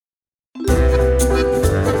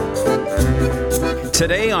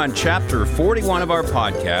Today on Chapter 41 of our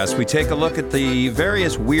podcast, we take a look at the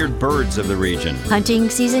various weird birds of the region. Hunting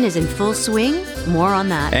season is in full swing. More on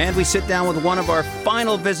that. And we sit down with one of our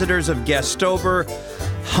final visitors of Guestober,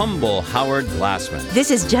 humble Howard Glassman. This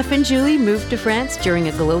is Jeff and Julie moved to France during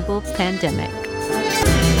a global pandemic.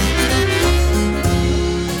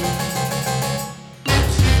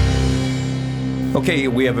 Okay,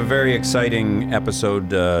 we have a very exciting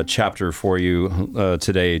episode chapter for you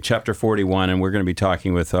today, Chapter 41, and we're going to be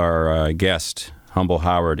talking with our guest, Humble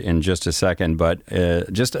Howard, in just a second. But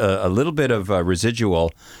just a little bit of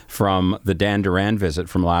residual from the Dan Duran visit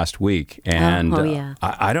from last week. And yeah.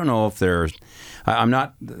 I don't know if there's... I'm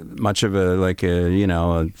not much of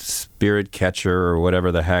a spirit catcher or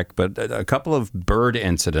whatever the heck, but a couple of bird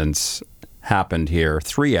incidents happened here,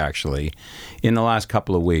 3 actually, in the last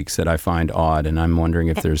couple of weeks that I find odd, and I'm wondering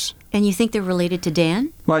if there's... And you think they're related to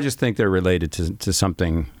Dan? Well, I just think they're related to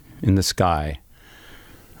something in the sky.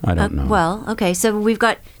 I don't know. Well, okay, so we've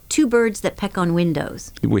got 2 birds that peck on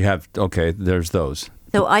windows. We have, okay, there's those.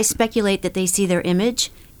 So I speculate that they see their image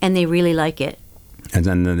and they really like it. And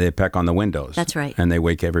then they peck on the windows. That's right. And they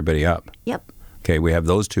wake everybody up. Yep. Okay, we have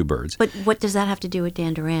those 2 birds. But what does that have to do with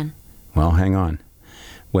Dan Duran? Well, hang on.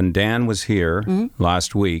 When Dan was here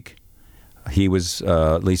last week, he was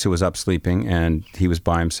Lisa was up sleeping, and he was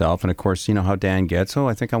by himself. And of course, you know how Dan gets. Oh,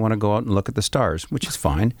 I think I want to go out and look at the stars, which is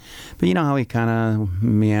fine. But you know how he kind of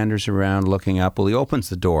meanders around looking up. Well, he opens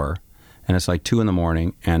the door, and it's like 2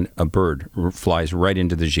 a.m, and a bird flies right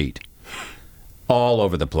into the gîte, all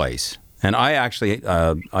over the place. And I actually,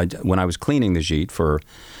 when I was cleaning the gîte for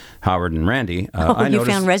Howard and Randy, I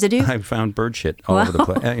noticed found residue? I found bird shit all over the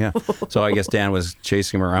place. Yeah. So I guess Dan was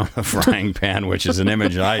chasing him around the frying pan, which is an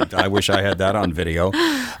image I wish I had that on video.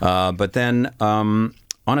 But then,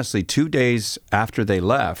 honestly, 2 days after they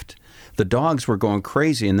left, the dogs were going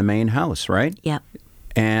crazy in the main house, right? Yep.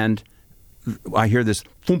 And I hear this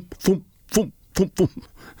thump, thump, thump, thump, thump.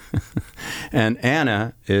 And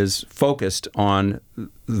Anna is focused on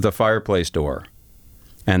the fireplace door.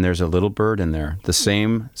 And there's a little bird in there, the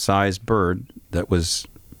same size bird that was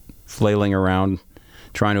flailing around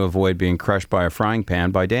trying to avoid being crushed by a frying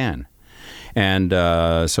pan by Dan. And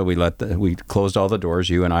so we closed all the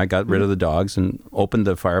doors. You and I got rid of the dogs and opened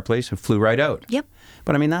the fireplace and flew right out. Yep.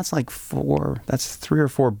 But I mean, that's 3 or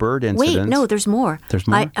 4 bird incidents. Wait, no, there's more. There's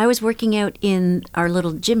more? I was working out in our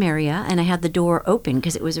little gym area, and I had the door open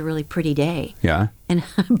because it was a really pretty day. Yeah. And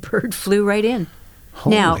a bird flew right in.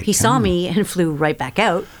 Now, he saw me and flew right back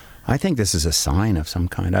out. I think this is a sign of some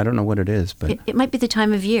kind. I don't know what it is, but... It might be the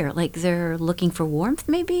time of year, like they're looking for warmth,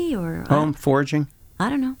 maybe, or... foraging? I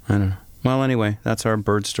don't know. I don't know. Well, anyway, that's our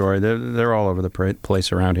bird story. They're all over the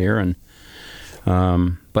place around here, and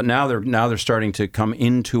but now they're starting to come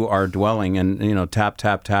into our dwelling and tap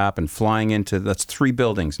tap tap and flying into. That's 3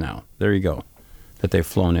 buildings now. There you go, that they've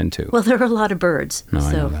flown into. Well, there are a lot of birds. No,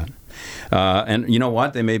 I know that. And you know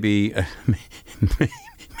what? They may be.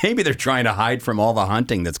 Maybe they're trying to hide from all the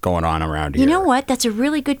hunting that's going on around here. You know what? That's a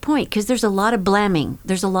really good point, because there's a lot of blamming.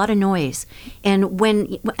 There's a lot of noise. And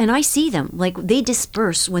I see them, like they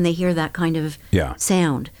disperse when they hear that kind of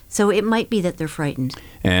sound. So it might be that they're frightened.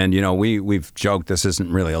 And, we've joked, this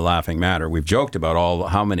isn't really a laughing matter. We've joked about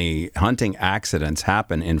how many hunting accidents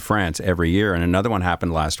happen in France every year. And another one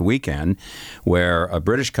happened last weekend where a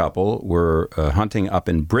British couple were hunting up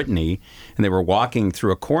in Brittany, and they were walking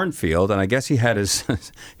through a cornfield. And I guess he had his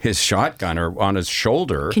shotgun on his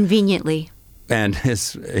shoulder. Conveniently. And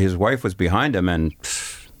his wife was behind him, and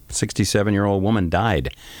 67-year-old woman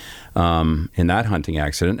died in that hunting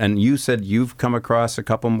accident. And you said you've come across a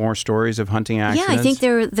couple more stories of hunting accidents? Yeah, I think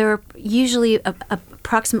there are usually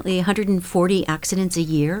approximately 140 accidents a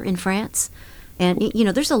year in France. And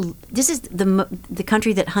this is the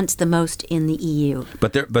country that hunts the most in the EU.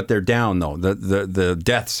 But they're down though. The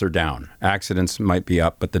deaths are down. Accidents might be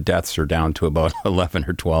up, but the deaths are down to about 11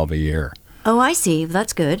 or 12 a year. Oh, I see.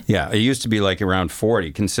 That's good. Yeah, it used to be like around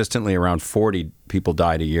 40, consistently around 40 people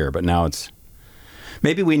died a year, but now it's...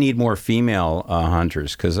 Maybe we need more female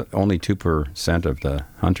hunters, because only 2% of the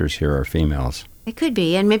hunters here are females. It could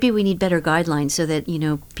be, and maybe we need better guidelines so that,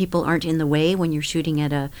 people aren't in the way when you're shooting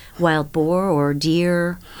at a wild boar or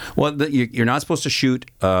deer. Well, you're not supposed to shoot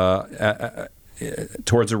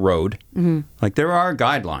towards a road. Mm-hmm. Like, there are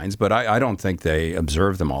guidelines, but I don't think they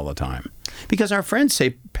observe them all the time. Because our friends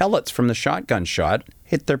say pellets from the shotgun shot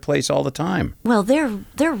hit their place all the time. Well,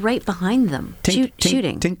 they're right behind them, tink,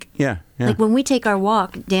 shooting. Tink, yeah. Like when we take our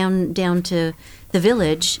walk down to the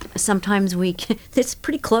village, sometimes it's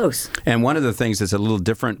pretty close. And one of the things that's a little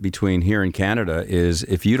different between here and Canada is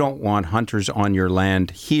if you don't want hunters on your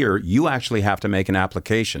land here, you actually have to make an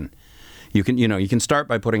application. you can start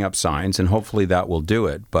by putting up signs, and hopefully that will do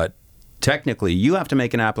it. But technically, you have to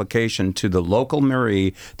make an application to the local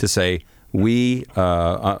Marie to say, we,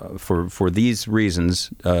 for these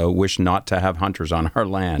reasons, wish not to have hunters on our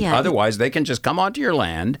land. Yeah. Otherwise, they can just come onto your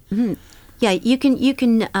land. Mm-hmm. Yeah, you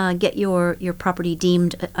can get your property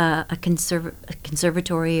deemed a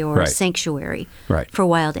conservatory or a sanctuary for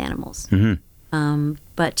wild animals. Mm-hmm.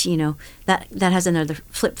 But that has another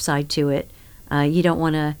flip side to it. You don't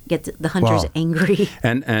want to get the hunters angry.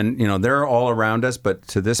 And they're all around us, but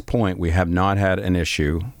to this point, we have not had an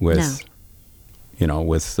issue with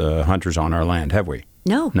with hunters on our land, have we?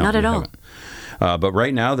 No, not at all. But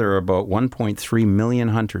right now, there are about 1.3 million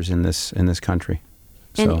hunters in this country.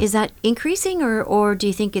 And is that increasing, or do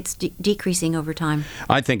you think it's decreasing over time?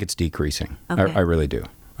 I think it's decreasing. Okay. I really do.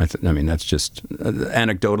 I mean, that's just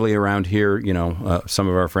anecdotally around here. Some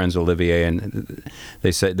of our friends, Olivier, and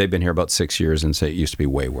they say they've been here about 6 years and say it used to be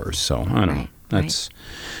way worse. So I don't know. That's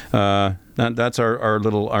that's our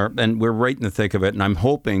little, and we're right in the thick of it. And I'm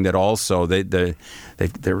hoping that also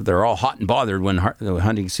they're all hot and bothered when the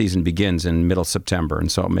hunting season begins in middle September,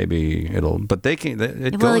 and so maybe it'll. But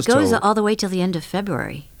it goes all the way till the end of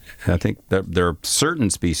February. I think there are certain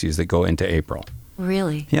species that go into April.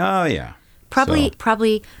 Really? Yeah, yeah.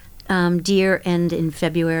 Probably deer end in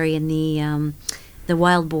February, and the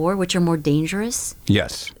wild boar, which are more dangerous.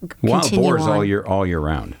 Yes, wild boars all year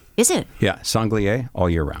round. Is it? Yeah, sanglier all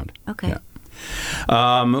year round. Okay. Yeah.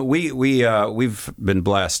 We've been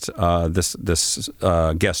blessed this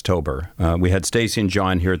Guestober. We had Stacy and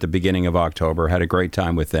John here at the beginning of October. Had a great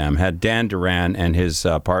time with them. Had Dan Duran and his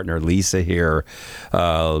partner Lisa here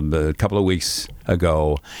a couple of weeks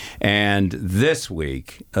ago, and this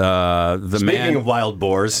week Speaking of wild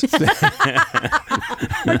boars, or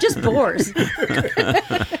just boars.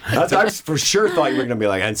 I for sure thought you were going to be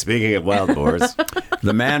like, and speaking of wild boars,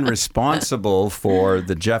 the man responsible for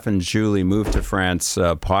the Jeff and Julie Move to France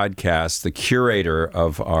podcast, the curator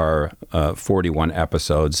of our 41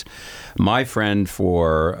 episodes, my friend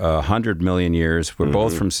for 100 million years. We're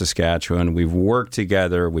both from Saskatchewan. We've worked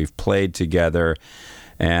together. We've played together.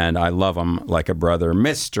 And I love him like a brother,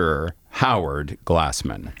 Mr. Howard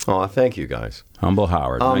Glassman. Oh, thank you, guys. Humble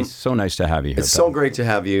Howard. So nice to have you here. It's so great to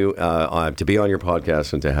have you, to be on your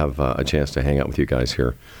podcast and to have a chance to hang out with you guys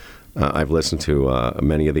here. I've listened to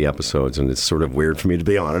many of the episodes, and it's sort of weird for me to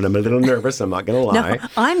be on it. I'm a little nervous, I'm not going to lie. No,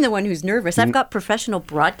 I'm the one who's nervous. I've got professional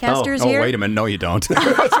broadcasters here. Oh, wait a minute. No, you don't. That's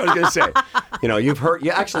what I was going to say.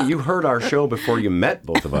 You've heard our show before you met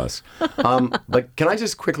both of us. But can I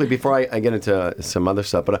just quickly, before I get into some other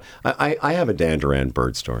stuff, but I have a Dan Duran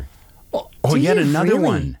bird story. Oh, yet another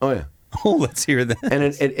one. Oh, yeah. Oh, let's hear that. And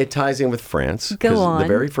it ties in with France. Go on. The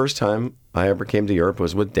very first time I ever came to Europe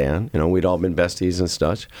was with Dan. We'd all been besties and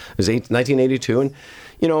such. It was 1982, and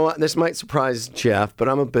this might surprise Jeff, but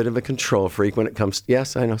I'm a bit of a control freak when it comes.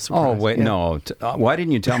 Yes, I know. Surprise. Oh wait, no. Why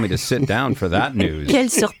didn't you tell me to sit down for that news? Quelle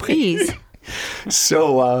surprise!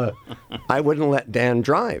 So I wouldn't let Dan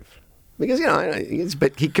drive because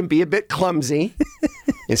he can be a bit clumsy,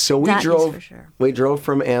 and so we drove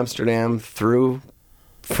from Amsterdam through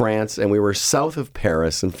France, and we were south of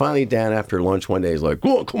Paris, and finally Dan, after lunch one day, is like,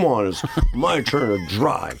 "Oh, come on, it's my turn to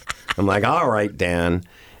drive." I'm like, "All right, Dan,"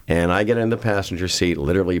 and I get in the passenger seat,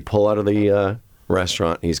 literally pull out of the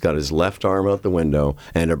restaurant, and he's got his left arm out the window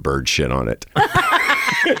and a bird shit on it.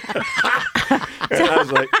 And I'm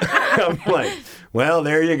like, well,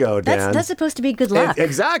 there you go, Dan. That's supposed to be good luck.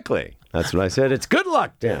 Exactly. That's what I said. It's good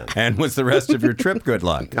luck, Dan. And was the rest of your trip good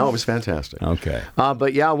luck? Oh, it was fantastic. Okay.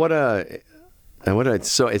 But yeah,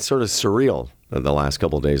 it's sort of surreal the last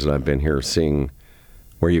couple of days that I've been here, seeing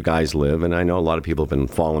where you guys live. And I know a lot of people have been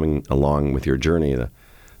following along with your journey,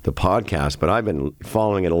 the podcast, but I've been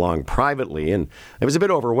following it along privately, and it was a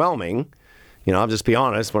bit overwhelming. I'll just be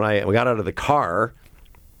honest. When we got out of the car,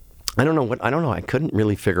 I don't know. I couldn't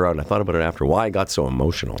really figure out. I thought about it after why I got so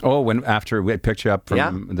emotional. Oh, after we picked you up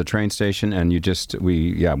from the train station, and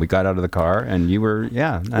we got out of the car, and you were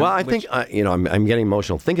Well, I think I'm getting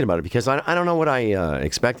emotional thinking about it because I don't know what I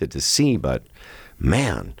expected to see, but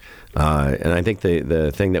man, and I think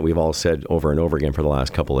the thing that we've all said over and over again for the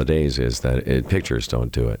last couple of days is that pictures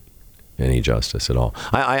don't do it any justice at all.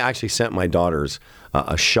 I actually sent my daughters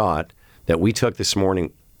a shot that we took this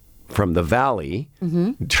morning from the valley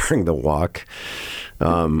during the walk,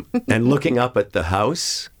 and looking up at the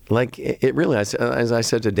house. Like it really, as I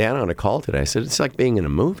said to Dan on a call today, I said, it's like being in a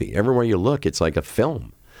movie. Everywhere you look, it's like a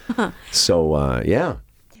film. So, yeah.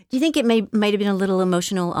 Do you think it might have been a little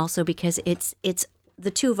emotional also because it's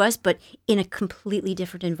the two of us, but in a completely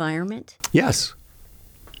different environment? Yes.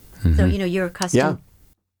 So, you're accustomed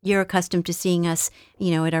you're accustomed to seeing us,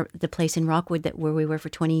 at the place in Rockwood where we were for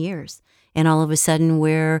 20 years. And all of a sudden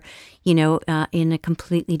we're, in a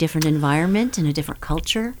completely different environment, in a different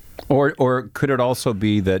culture. Or could it also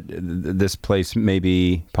be that this place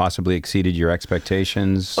maybe possibly exceeded your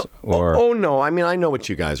expectations? Or oh no, I mean, I know what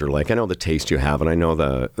you guys are like. I know the taste you have, and I know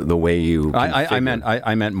the way you. I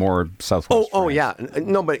meant more Southwest. Oh yeah,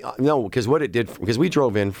 no, because what it did, because we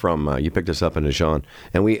drove in from you picked us up in Dijon,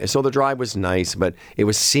 and so the drive was nice, but it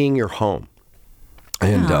was seeing your home,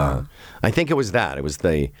 and I think it was that. It was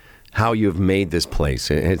how you've made this place.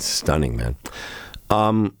 It's stunning, man.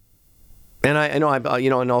 And I know,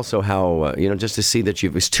 and also how, just to see that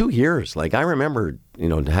it was 2 years. Like, I remember,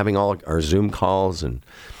 having all our Zoom calls and,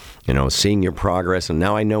 seeing your progress. And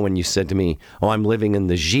now I know when you said to me, oh, I'm living in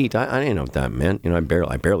the Gîte, I didn't know what that meant. I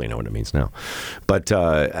barely know what it means now. But,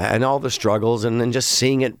 and all the struggles and then just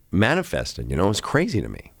seeing it manifested, it's crazy to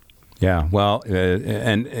me. Yeah, well,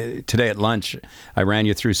 and today at lunch, I ran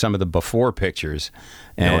you through some of the before pictures,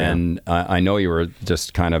 and I know you were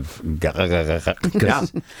just kind of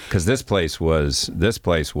because this place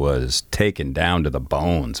was taken down to the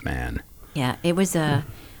bones, man. Yeah, it was a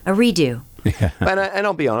redo. Yeah. And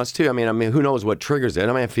I'll be honest too. I mean, who knows what triggers it?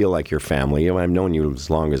 I feel like your family. I've known you as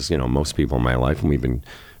long as most people in my life, and we've been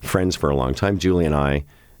friends for a long time. Julie and I,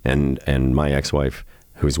 and my ex-wife,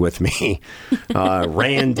 who's with me,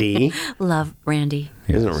 Randy. Love Randy.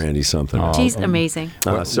 Isn't Randy something? She's amazing.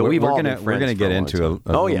 So we're gonna get into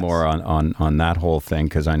a little more on that whole thing,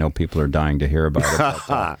 because I know people are dying to hear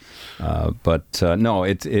about it. But no,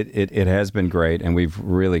 it has been great, and we've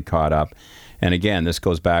really caught up. And again, this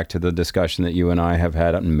goes back to the discussion that you and I have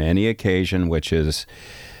had on many occasions, which is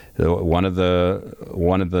one of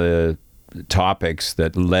the topics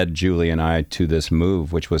that led Julie and I to this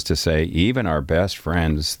move, which was to say, even our best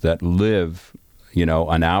friends that live,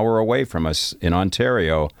 an hour away from us in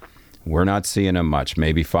Ontario, we're not seeing them much,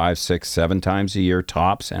 maybe 5, 6, 7 times a year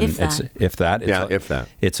tops. And if that.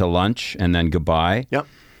 It's a lunch and then goodbye. Yep.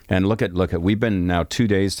 And look at, we've been now 2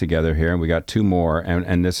 days together here, and we got 2 more,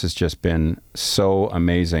 and this has just been so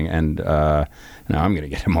amazing. And now I'm going to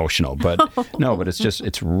get emotional, but no, but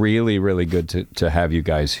it's really, really good to have you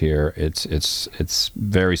guys here. It's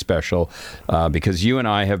very special because you and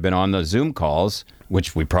I have been on the Zoom calls,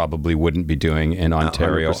 which we probably wouldn't be doing in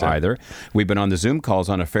Ontario 100%. Either. We've been on the Zoom calls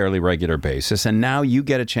on a fairly regular basis, and now you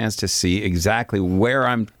get a chance to see exactly where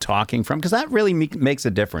I'm talking from, because that really makes a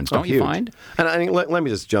difference, don't you find? And let me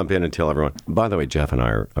just jump in and tell everyone, by the way, Jeff and I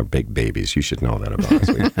are big babies. You should know that about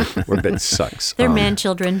us. We're big sucks. They're man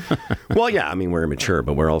children. Well, yeah, we're immature,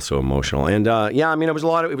 but we're also emotional. And it was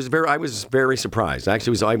I was very surprised.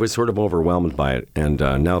 Actually, I was sort of overwhelmed by it, and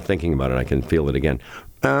now thinking about it, I can feel it again.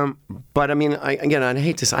 But I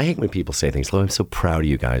hate when people say things. I'm so proud of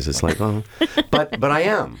you guys. It's like, oh, but I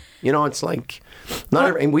am. It's like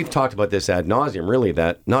and we've talked about this ad nauseum. Really,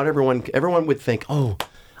 that not everyone would think, oh,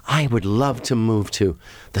 I would love to move to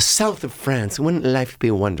the south of France. Wouldn't life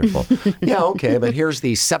be wonderful? Yeah, okay, but here's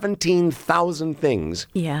the 17,000 things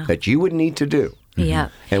that you would need to do. Yeah.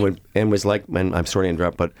 And was like, and I'm sorry to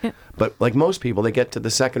interrupt, but like most people, they get to the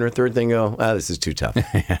second or third thing and go, this is too tough.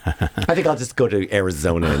 I think I'll just go to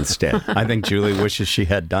Arizona instead. I think Julie wishes she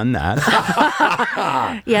had done that.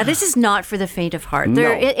 Yeah, this is not for the faint of heart.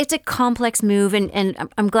 No. It's a complex move, and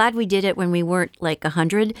I'm glad we did it when we weren't like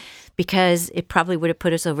 100, because it probably would have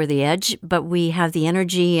put us over the edge, but we have the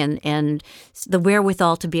energy and the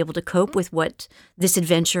wherewithal to be able to cope with what this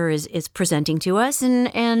adventure is presenting to us.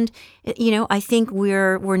 And I think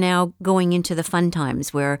we're now going into the fun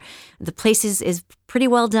times where the place is pretty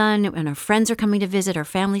well done, and our friends are coming to visit, our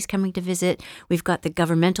family's coming to visit. We've got the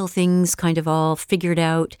governmental things kind of all figured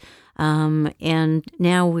out, and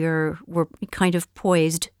now we're kind of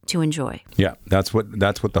poised to enjoy. Yeah, that's what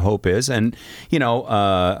the hope is. And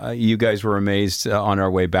you guys were amazed on our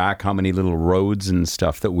way back how many little roads and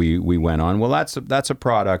stuff that we went on. Well, that's a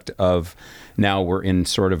product of now we're in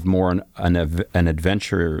sort of more an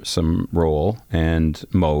adventuresome role and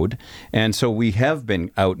mode, and so we have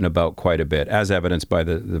been out and about quite a bit, as evidenced by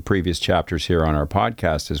the previous chapters here on our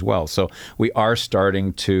podcast as well. So we are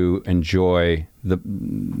starting to enjoy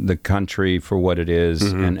the country for what it is,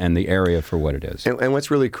 mm-hmm. and the area for what it is. And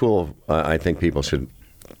what's really cool, I think people should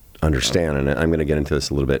understand, and I'm going to get into this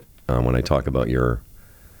a little bit when I talk about your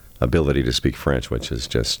ability to speak French, which is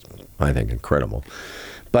just, I think, incredible.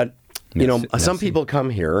 But some people come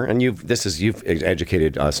here, and you've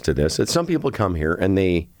educated us to this, that some people come here and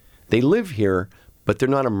they live here, but they're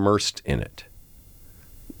not immersed in it.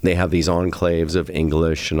 They have these enclaves of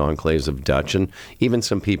English and enclaves of Dutch, and even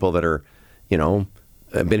some people that are,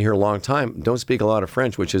 been here a long time, don't speak a lot of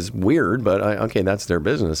French, which is weird, but okay, that's their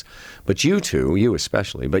business. But you two, you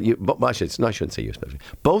especially, but I shouldn't say you especially.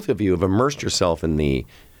 Both of you have immersed yourself in the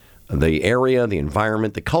area, the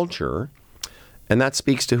environment, the culture, and that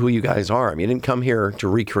speaks to who you guys are. I mean, you didn't come here to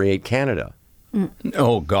recreate Canada.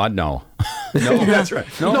 Oh, God, no. No, that's right.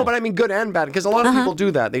 No, but I mean good and bad, because a lot of people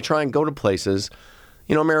do that. They try and go to places.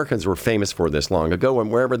 You know, Americans were famous for this long ago,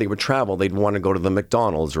 and wherever they would travel, they'd want to go to the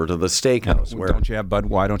McDonald's or to the steakhouse. Why don't you have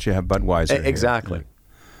Budweiser? Exactly. Here?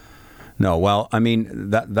 No, well, I mean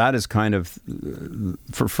that is kind of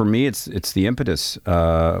for me. It's the impetus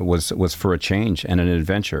was for a change and an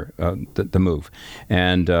adventure, the move,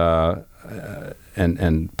 and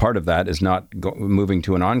part of that is not moving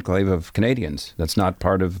to an enclave of Canadians. That's not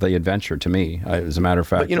part of the adventure to me. As a matter of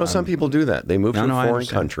fact, but some people do that. They move to a foreign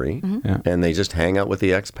country and they just hang out with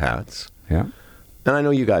the expats. Yeah. And I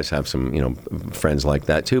know you guys have some, friends like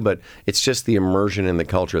that too. But it's just the immersion in the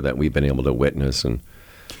culture that we've been able to witness, and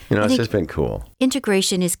it's just been cool.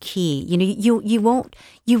 Integration is key. You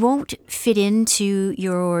won't fit into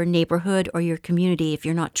your neighborhood or your community if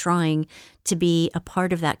you're not trying to be a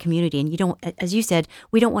part of that community. And you don't, as you said,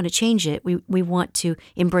 we don't want to change it. We want to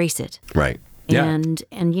embrace it. Right. And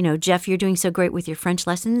Jeff, you're doing so great with your French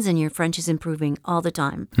lessons, and your French is improving all the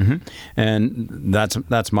time. Mm-hmm. And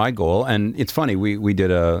that's my goal. And it's funny, we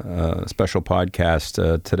did a special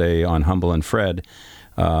podcast today on Humble and Fred.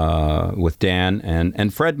 With Dan,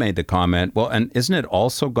 and Fred made the comment, well, and isn't it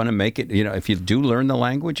also going to make it, if you do learn the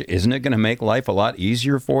language, isn't it going to make life a lot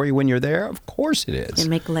easier for you when you're there? Of course it is. It'll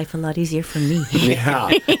make life a lot easier for me.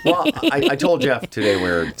 Yeah. Well, I told Jeff today, we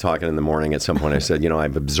were talking in the morning at some point, I said,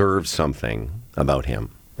 I've observed something about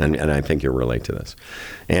him, and I think you'll relate to this.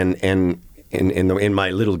 And in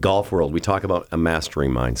my little golf world, we talk about a mastery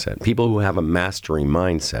mindset. People who have a mastery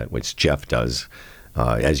mindset, which Jeff does,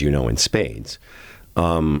 as you know, in spades,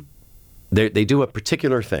 they do a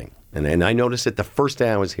particular thing, and I noticed it the first day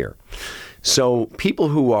I was here. So people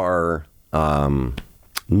who are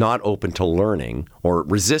not open to learning or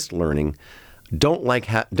resist learning don't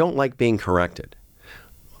like being corrected.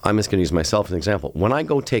 I'm just going to use myself as an example. When I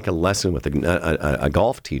go take a lesson with a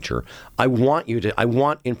golf teacher, I want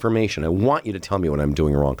information. I want you to tell me what I'm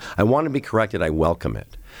doing wrong. I want to be corrected. I welcome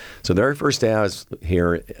it. So the very first day I was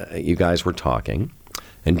here, you guys were talking,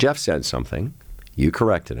 and Jeff said something. You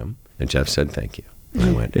corrected him, and Jeff said, thank you. And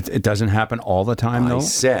I went, it doesn't happen all the time, though? I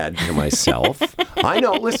said to myself, I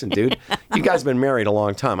know, listen, dude, you guys have been married a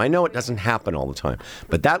long time. I know it doesn't happen all the time.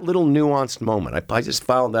 But that little nuanced moment, I just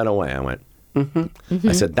filed that away. I went,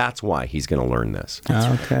 I said, that's why he's going to learn this.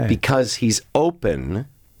 Okay. Because he's open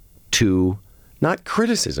to not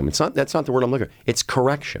criticism. That's not the word I'm looking for. It's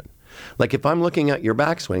correction. Like if I'm looking at your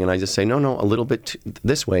backswing and I just say, no, a little bit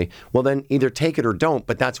this way, well, then either take it or don't,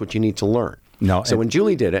 but that's what you need to learn. No. So when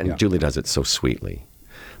Julie did it, and Julie does it so sweetly,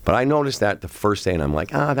 but I noticed that the first day, and I'm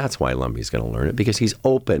like, that's why Lumbie's going to learn it, because he's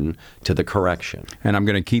open to the correction. And I'm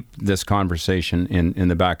going to keep this conversation in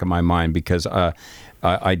the back of my mind, because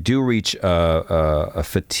I do reach a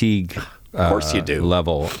fatigue of course you do.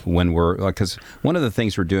 Level when we're, because one of the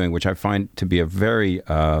things we're doing, which I find to be a very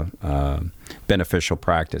beneficial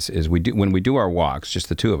practice, is when we do our walks, just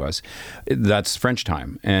the two of us, that's French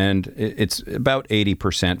time, and it's about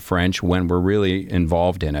 80% French when we're really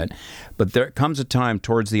involved in it. But there comes a time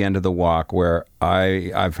towards the end of the walk where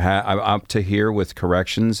I'm up to here with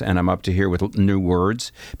corrections, and I'm up to here with new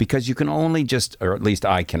words, because you can only or at least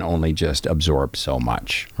I can only just absorb so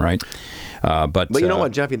much, right? But you know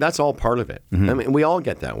what, Jeffy, that's all part of it. Mm-hmm. I mean, we all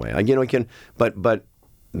get that way. But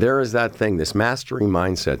there is that thing, this mastery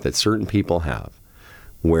mindset that certain people have,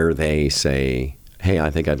 where they say, hey, I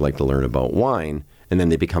think I'd like to learn about wine, and then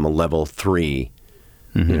they become a level 3,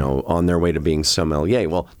 on their way to being sommelier.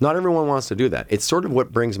 Well, not everyone wants to do that. It's sort of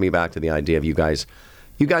what brings me back to the idea of you guys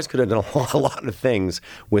could have done a lot of things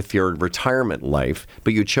with your retirement life,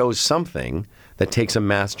 but you chose something that takes a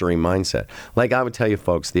mastery mindset. Like I would tell you,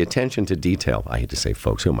 folks, the attention to detail. I hate to say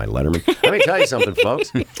folks, who am I, Letterman? Let me tell you something,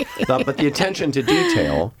 folks. But the attention to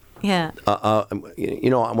detail. Yeah.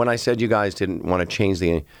 When I said you guys didn't want to change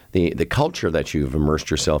the culture that you've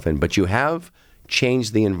immersed yourself in, but you have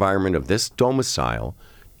changed the environment of this domicile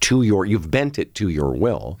you've bent it to your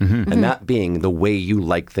will, and that being the way you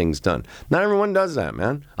like things done. Not everyone does that,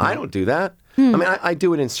 man. No. I don't do that. I mean, I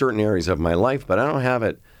do it in certain areas of my life, but I don't have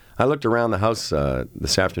it. I looked around the house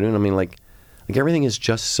this afternoon. I mean, like everything is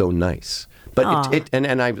just so nice. But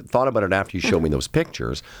and I thought about it after you showed me those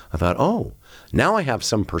pictures. I thought, Now I have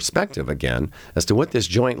some perspective again as to what this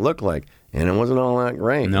joint looked like. And it wasn't all that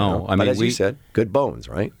great. No, I mean, but as you said, good bones,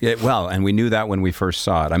 right? Yeah, well, and we knew that when we first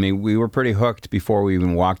saw it. I mean, we were pretty hooked before we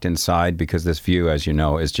even walked inside because this view, as you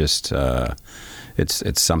know, is just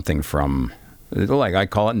it's something from. Like I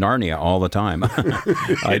call it Narnia all the time.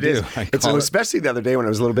 I do. It's especially the other day when it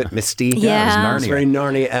was a little bit misty. Yeah, it was very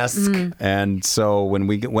Narnia-esque. And so when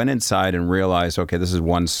we went inside and realized, okay, this is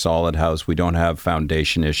one solid house. We don't have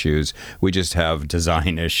foundation issues. We just have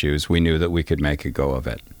design issues. We knew that we could make a go of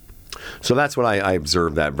it. So that's what I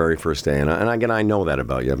observed that very first day. And again, I know that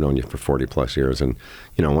about you. I've known you for 40 plus years. And,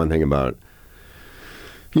 one thing about,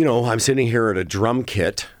 I'm sitting here at a drum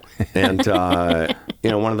kit. And,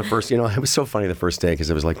 one of the first, it was so funny the first day because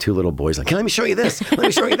it was like two little boys like, hey, let me show you this. Let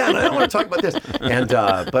me show you that. I don't want to talk about this. And,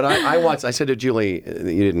 but I watched, I said to Julie,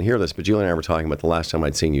 you didn't hear this, but Julie and I were talking about the last time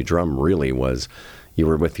I'd seen you drum really was you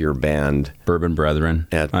were with your band. Bourbon Brethren.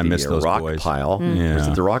 At I the miss those Rock boys. Pile. Yeah. Was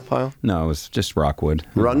it the Rock Pile? No, it was just Rockwood.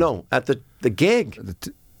 No, at the gig.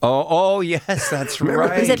 Oh, yes, that's Remember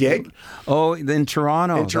right. the gig? Oh, in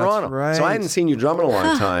Toronto. In Toronto. That's right. So I hadn't seen you drum in a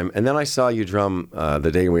long time, and then I saw you drum the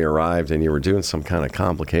day we arrived, and you were doing some kind of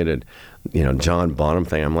complicated, John Bonham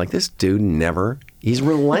thing. I'm like, this dude he's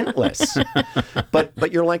relentless.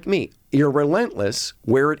 But you're like me. You're relentless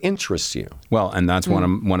where it interests you. Well, and that's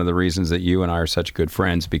one of the reasons that you and I are such good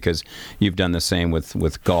friends, because you've done the same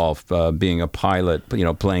with golf, being a pilot,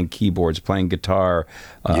 playing keyboards, playing guitar.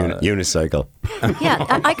 Unicycle. Yeah,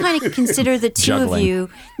 I kind of consider the two Juggling. of you.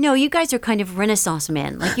 No, you guys are kind of Renaissance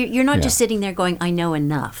men. Like you're not just sitting there going, "I know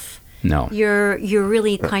enough." No, you're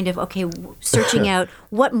really kind of searching out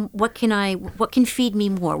what can feed me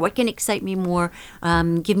more, what can excite me more,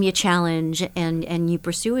 give me a challenge, and you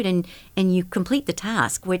pursue it and you complete the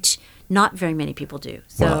task, which not very many people do.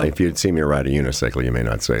 So, well, if you'd seen me ride a unicycle, you may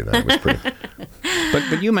not say that. It was pretty.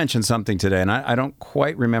 But you mentioned something today, and I don't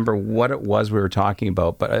quite remember what it was we were talking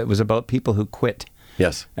about, but it was about people who quit.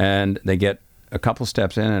 Yes. And they get a couple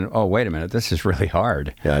steps in and, oh, wait a minute, this is really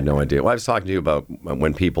hard. Yeah, I had no idea. Well, I was talking to you about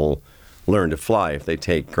when people learn to fly, if they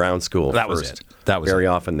take ground school That first. was it. That was very it.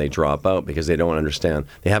 often they drop out because they don't understand.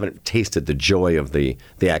 They haven't tasted the joy of the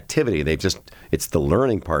activity. It's the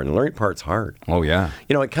learning part, and the learning part's hard. Oh, yeah.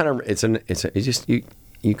 You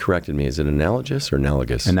corrected me. Is it analogous or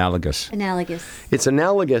analogous? Analogous. It's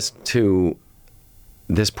analogous to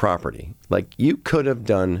this property. Like, you could have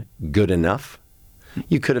done good enough.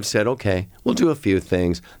 You could have said, okay, we'll do a few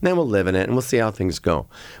things, and then we'll live in it, and we'll see how things go.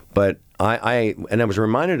 But I was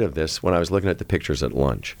reminded of this when I was looking at the pictures at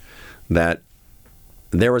lunch, that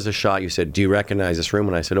there was a shot. You said, do you recognize this room?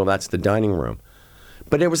 And I said, oh, that's the dining room.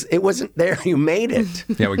 But it wasn't there. You made it.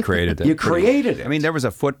 Yeah, we created it. You created it. I mean, there was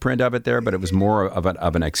a footprint of it there, but it was more of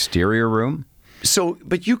an exterior room. So,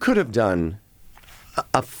 but you could have done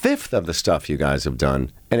a fifth of the stuff you guys have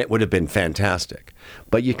done, and it would have been fantastic.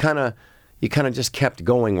 But you kind of just kept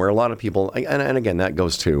going, where a lot of people, and again, that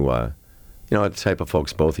goes to, the type of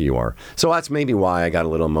folks both of you are. So that's maybe why I got a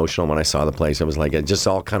little emotional when I saw the place. I was like, it just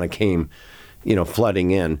all kind of came,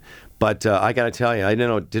 flooding in. But I got to tell you, I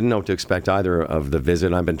didn't know what to expect either of the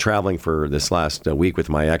visit. I've been traveling for this last week with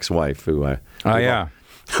my ex-wife, who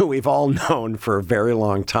we've all known for a very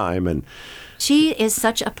long time, and she is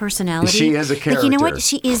such a personality. She is a character. Like, you know what?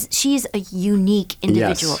 She is a unique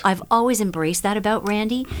individual. Yes. I've always embraced that about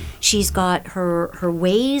Randy. She's got her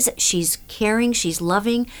ways. She's caring. She's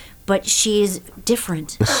loving. But she's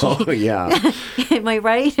different. Oh, yeah. Am I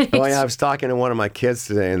right? Oh, yeah. I was talking to one of my kids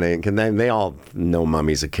today, and they all know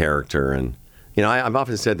Mummy's a character. And, I've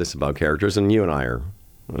often said this about characters, and you and I are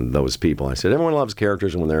those people. I said, everyone loves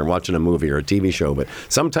characters when they're watching a movie or a TV show, but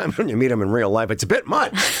sometimes when you meet them in real life, it's a bit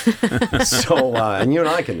much. So, and you and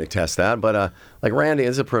I can attest that. But like Randy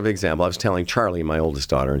is a perfect example. I was telling Charlie, my oldest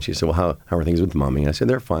daughter, and she said, well, how are things with Mummy? I said,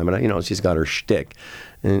 they're fine, but, she's got her shtick.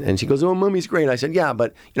 And she goes, oh, Mummy's great. I said, yeah,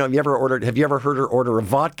 but, have you ever heard her order a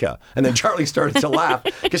vodka? And then Charlie started to laugh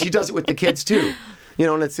because she does it with the kids, too.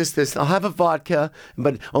 And it's just this, I'll have a vodka,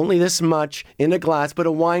 but only this much in a glass, but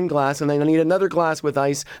a wine glass, and then I need another glass with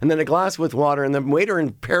ice, and then a glass with water, and the waiter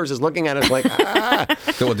in Paris is looking at us like, ah.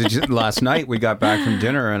 So last night we got back from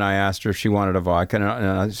dinner, and I asked her if she wanted a vodka,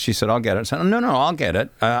 and she said, I'll get it. I said, no, I'll get it.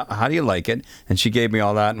 How do you like it? And she gave me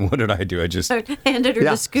all that, and what did I do? I just handed her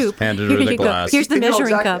the scoop. Handed her the glass. Here's the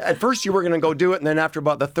measuring cup. At first you were going to go do it, and then after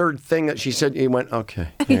about the third thing that she said, you went, okay.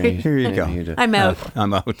 Here you go. I'm out.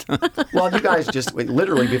 I'm out. Well, you guys just,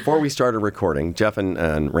 literally, before we started recording, Jeff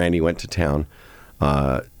and Randy went to town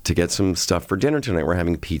to get some stuff for dinner tonight. We're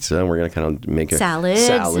having pizza, and we're going to kind of make a salad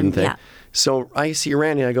thing. Yeah. So I see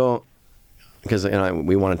Randy, I go, because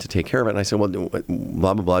we wanted to take care of it. And I said, well,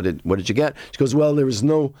 blah, blah, blah. What did you get? She goes, well, there was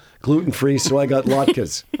no gluten-free, so I got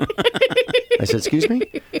latkes. I said, excuse me?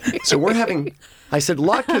 So I said,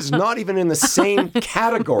 latke's not even in the same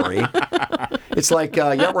category. It's like,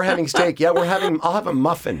 yeah, we're having steak. Yeah, I'll have a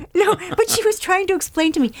muffin. No, but she was trying to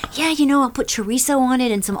explain to me, yeah, I'll put chorizo on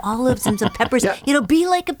it and some olives and some peppers. Yeah. It'll be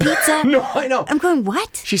like a pizza. No, I know. I'm going,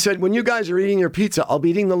 what? She said, when you guys are eating your pizza, I'll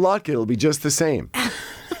be eating the latke. It'll be just the same.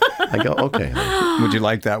 I go, okay. Would you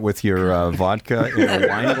like that with your vodka in a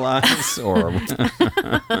wine glass? Or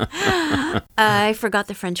I forgot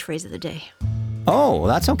the French phrase of the day. Oh,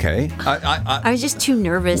 that's okay. I was just too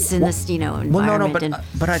nervous in this, environment. Well, no,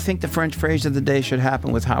 but I think the French phrase of the day should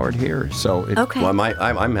happen with Howard here. So okay. Well,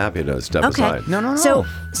 I'm happy to step aside. No.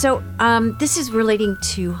 So this is relating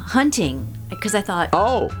to hunting because I thought,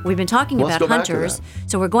 we've been talking about hunters,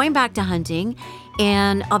 so we're going back to hunting.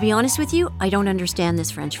 And I'll be honest with you, I don't understand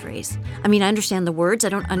this French phrase. I mean, I understand the words, I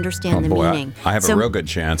don't understand the meaning. I have a real good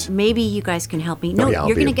chance. Maybe you guys can help me. No,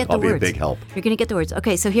 you're going to get the words. I'll be a big help. You're going to get the words.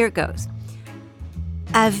 Okay, so here it goes.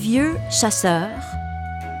 À vieux chasseur,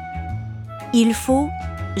 il faut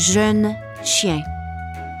jeune chien.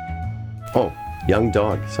 Oh, young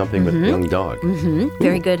dog. Something with young dog. Mm-hmm.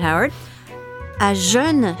 Very good, Howard. À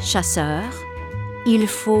jeune chasseur, il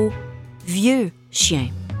faut vieux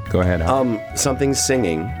chien. Go ahead, Howard. Something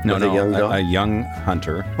singing with a young dog? A young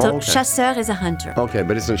hunter. So chasseur is a hunter. Okay,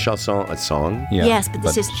 but isn't chanson a song? Yeah, yes, but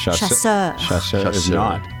this is chasseur. Chasseur is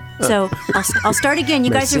not. So I'll start again.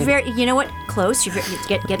 You guys are very, you know what? Close. You're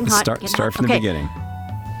getting hot. Start from the beginning.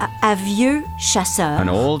 À vieux chasseur. An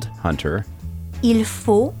old hunter. Il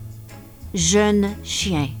faut jeune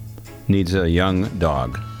chien. Needs a young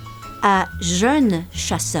dog. À jeune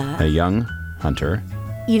chasseur. A young hunter.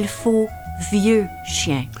 Il faut vieux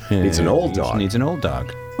chien. Needs an old dog. Needs an old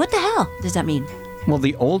dog. What the hell does that mean? Well,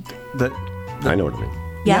 I know what it means.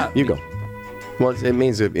 Yeah. You go. Well, it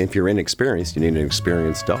means if you're inexperienced, you need an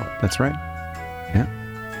experienced dog. That's right. Yeah.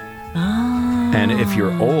 Oh. And if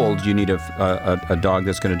you're old, you need a dog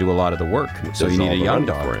that's going to do a lot of the work. So you need a young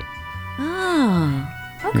dog. For it. Oh.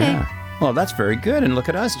 Okay. Yeah. Well, that's very good. And look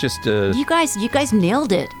at us, just you guys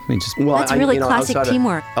nailed it. That's really classic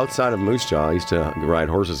teamwork. Outside of Moose Jaw, I used to ride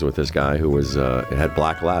horses with this guy who was had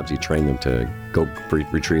black labs. He trained them to go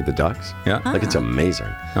retrieve the ducks. Yeah. Like it's amazing.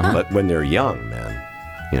 Uh-huh. But when they're young, man,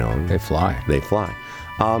 they fly. They fly.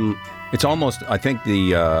 It's almost, I think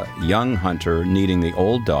the young hunter needing the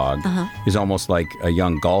old dog is almost like a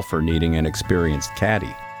young golfer needing an experienced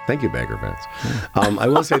caddy. Thank you, Bagger Vance. I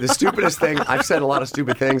will say the stupidest thing, I've said a lot of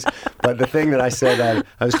stupid things, but the thing that I said,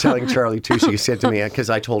 I was telling Charlie too, she said to me, because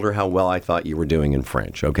I told her how well I thought you were doing in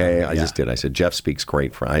French, okay? I just did. I said, Jeff speaks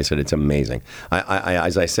great French. I said, it's amazing.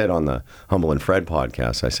 As I said on the Humble and Fred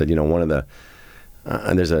podcast, I said, one of the,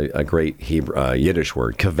 there's a great Hebrew, Yiddish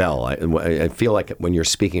word, cavell. I feel like when you're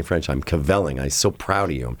speaking French, I'm cavelling. I'm so proud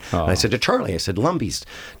of you. Oh. And I said to Charlie, Lumbie's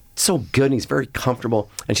so good and he's very comfortable.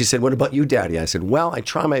 And she said, what about you, Daddy? I said, well, I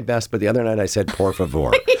try my best, but the other night I said, por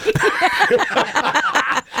favor.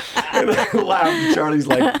 And I laughed. Charlie's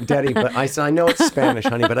like, Daddy, but I said, I know it's Spanish,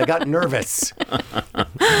 honey, but I got nervous.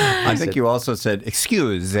 I think you also said,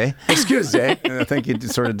 excuse. Excuse. I think you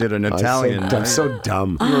sort of did an Italian. I'm so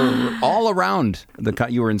dumb. You were all around.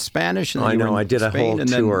 You were in Spanish. And I know. I did Spain, a whole and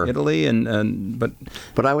tour. Then Italy.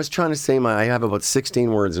 But I was trying to say I have about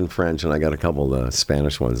 16 words in French, and I got a couple of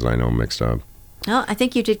Spanish ones that I know mixed up. Oh, I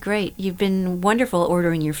think you did great. You've been wonderful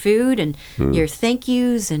ordering your food and your thank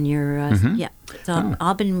yous and your, it's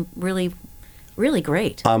all been really, really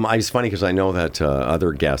great. It's funny because I know that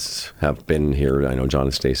other guests have been here. I know John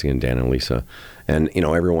and Stacy and Dan and Lisa. And,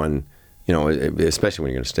 everyone, especially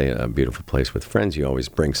when you're going to stay at a beautiful place with friends, you always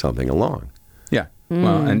bring something along. Yeah.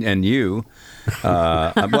 Well, and you,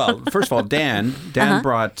 well, first of all, Dan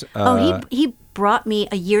brought... He brought me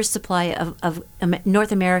a year's supply of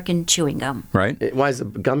North American chewing gum. Right. Why is the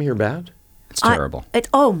gum here bad? It's terrible.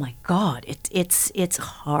 Oh my God! It's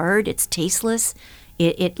hard. It's tasteless.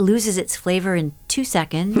 It loses its flavor in 2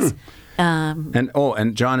 seconds.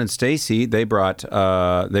 And John and Stacy they brought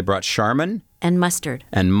Charmin and mustard.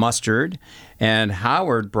 And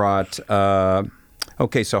Howard brought.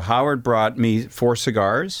 So Howard brought me 4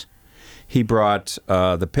 cigars. He brought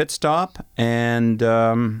the Pit Stop, and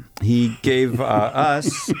he gave us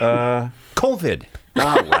COVID.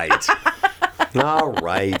 All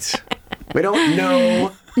right. We don't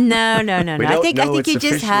know. No. I think you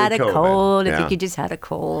just had a cold. Yeah. I think you just had a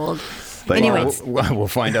cold. But anyways, we'll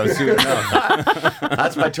find out soon enough.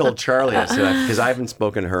 That's what I told Charlie. I said, because I haven't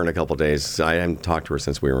spoken to her in a couple of days. I haven't talked to her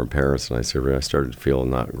since we were in Paris, and I said I started to feel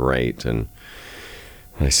not great, and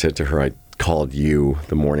I said to her, I called you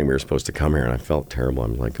the morning we were supposed to come here, and I felt terrible.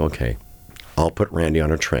 I'm like, okay, I'll put Randy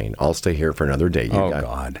on a train. I'll stay here for another day.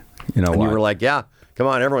 God. You know and what? You were like, yeah, come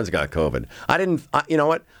on, everyone's got COVID. You know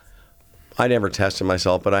what? I never tested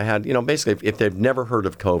myself, but I had, basically, if they've never heard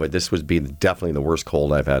of COVID, this would be definitely the worst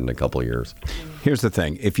cold I've had in a couple of years. Here's the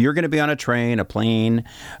thing. If you're going to be on a train, a plane,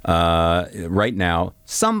 right now,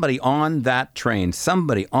 somebody on that train,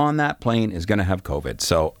 somebody on that plane is going to have COVID.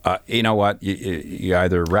 So, you know what? You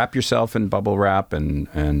either wrap yourself in bubble wrap and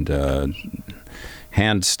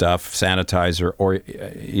hand stuff, sanitizer, or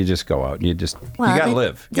you just go out. You got to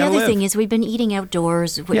live. The other thing is we've been eating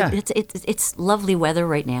outdoors. Yeah. It's lovely weather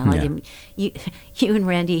right now. Yeah. You and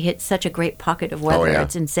Randy hit such a great pocket of weather. Oh, yeah.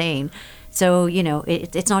 It's insane. So,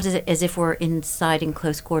 it's not as if we're inside in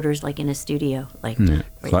close quarters like in a studio right now.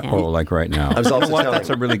 Like right now. I was also telling, that's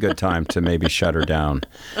a really good time to maybe shut her down.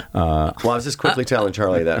 Well, I was just quickly telling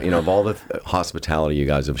Charlie that, of all the hospitality you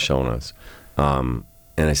guys have shown us,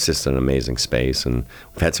 and it's just an amazing space, and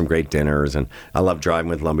we've had some great dinners, and I love driving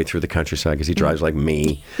with Lumbee through the countryside because he drives like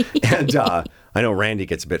me, and I know Randy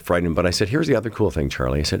gets a bit frightened, but I said, here's the other cool thing,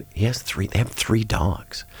 Charlie. I said, they have 3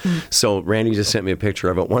 dogs. So Randy just sent me a picture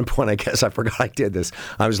of it. At one point, I guess I forgot I did this.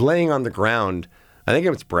 I was laying on the ground. I think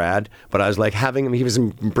it was Brad, but I was like having him, he was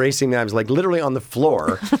embracing me. I was like literally on the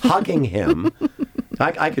floor, hugging him.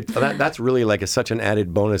 I could. That's really like such an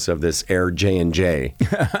added bonus of this Air J&J.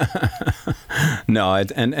 No,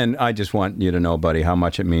 and I just want you to know, buddy, how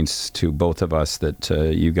much it means to both of us that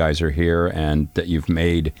you guys are here and that you've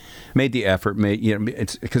made the effort.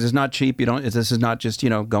 It's because it's not cheap. This is not just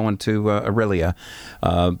going to Aurelia,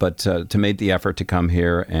 but to make the effort to come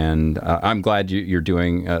here. And I'm glad you're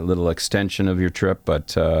doing a little extension of your trip.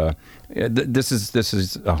 But this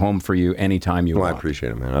is a home for you anytime you want. I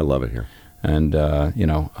appreciate it, man. I love it here. And,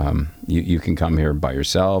 you can come here by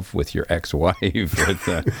yourself, with your ex-wife, with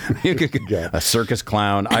a circus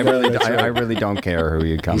clown. I really don't care who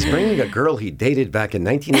you come He's here. bringing a girl he dated back in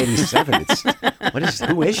 1987.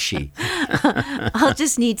 Who is she? I'll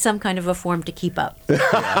just need some kind of a form to keep up.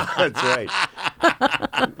 That's right.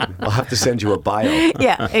 I'll have to send you a bio.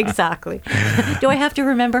 Yeah, exactly. Do I have to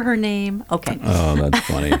remember her name? Okay. Oh, that's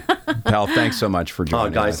funny. Pal, thanks so much for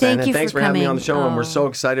joining guys, us. thanks for having me on the show. And we're so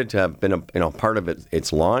excited to have been a part of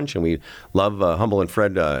its launch. And we love Humble and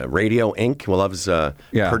Fred Radio Inc. We love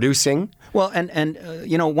producing. Well, and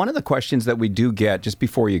one of the questions that we do get just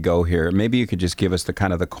before you go here, maybe you could just give us the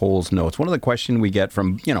kind of the Coles notes. One of the questions we get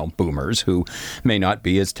from boomers who may not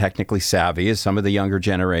be as technically savvy as some of the younger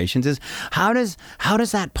generations is how does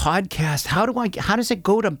that podcast? How does it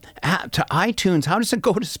go to iTunes? How does it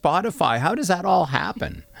go to Spotify? How does that all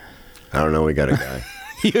happen? I don't know. We got a guy.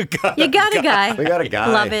 You got a guy. We got a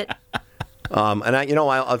guy. Love it. And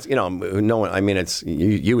it's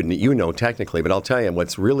you know technically, but I'll tell you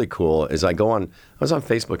what's really cool is I was on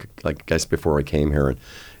Facebook, like I guess before I came here, and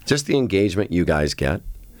just the engagement you guys get.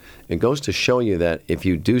 It goes to show you that if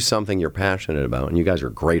you do something you're passionate about, and you guys are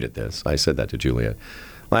great at this. I said that to Julia.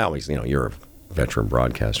 I always, you're a veteran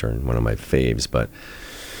broadcaster and one of my faves, but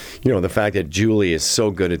the fact that Julie is so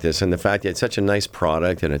good at this, and the fact that it's such a nice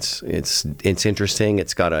product, and it's interesting.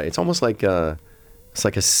 It's almost like a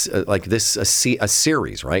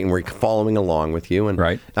series, right? And we're following along with you. And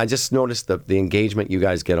right. I just noticed the engagement you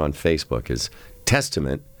guys get on Facebook is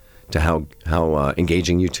testament to how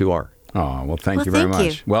engaging you two are. Oh, well, thank you very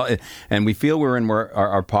much. Well, and we feel we're in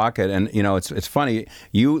our pocket. And, it's funny.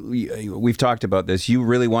 We've talked about this. You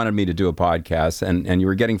really wanted me to do a podcast, and you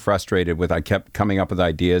were getting frustrated with I kept coming up with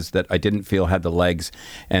ideas that I didn't feel had the legs.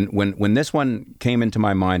 And when this one came into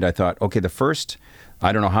my mind, I thought, okay, the first,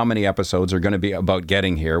 I don't know how many episodes are going to be about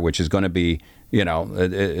getting here, which is going to be,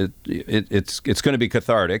 it's going to be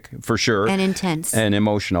cathartic for sure, and intense and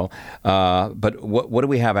emotional. But what do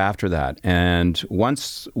we have after that? And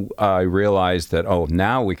once I realized that,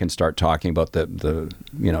 now we can start talking about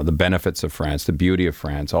the benefits of France, the beauty of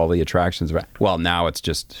France, all the attractions of it. Well, now it's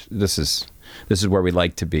just this is where we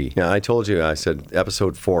like to be. Yeah, I told you. I said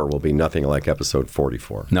episode 4 will be nothing like episode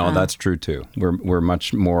 44. No, that's true too. We're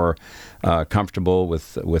much more comfortable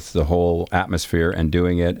with the whole atmosphere and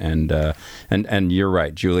doing it, and you're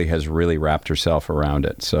right. Julie has really wrapped herself around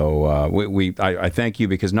it. So I thank you,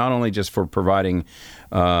 because not only just for providing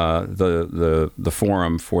the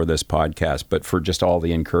forum for this podcast, but for just all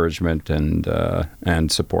the encouragement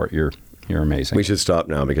and support You're amazing. We should stop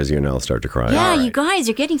now because you and I'll start to cry. Yeah, you guys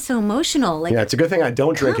are getting so emotional. Like, yeah, it's a good thing I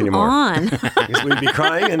don't drink anymore. On. Because we'd be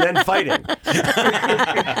crying and then fighting.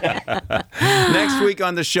 Next week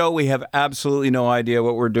on the show, we have absolutely no idea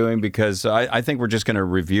what we're doing because I think we're just going to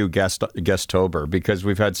review Guestober because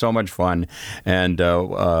we've had so much fun, and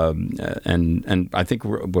I think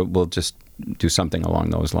we'll just do something along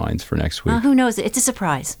those lines for next week. Who knows? It's a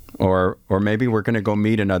surprise. Or maybe we're going to go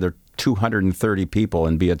meet another 230 people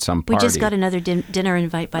and be at some party. We just got another dinner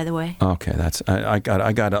invite, by the way. Okay, I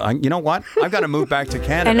got. You know what? I've got to move back to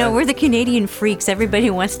Canada. I know, we're the Canadian freaks. Everybody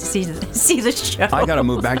wants to see the show. I got to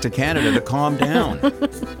move back to Canada to calm down.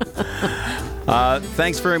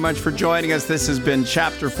 Thanks very much for joining us. This has been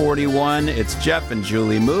Chapter 41. It's Jeff and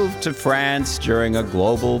Julie moved to France during a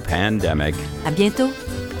global pandemic. À bientôt.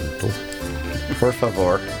 Por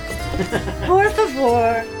favor. Por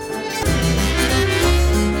favor.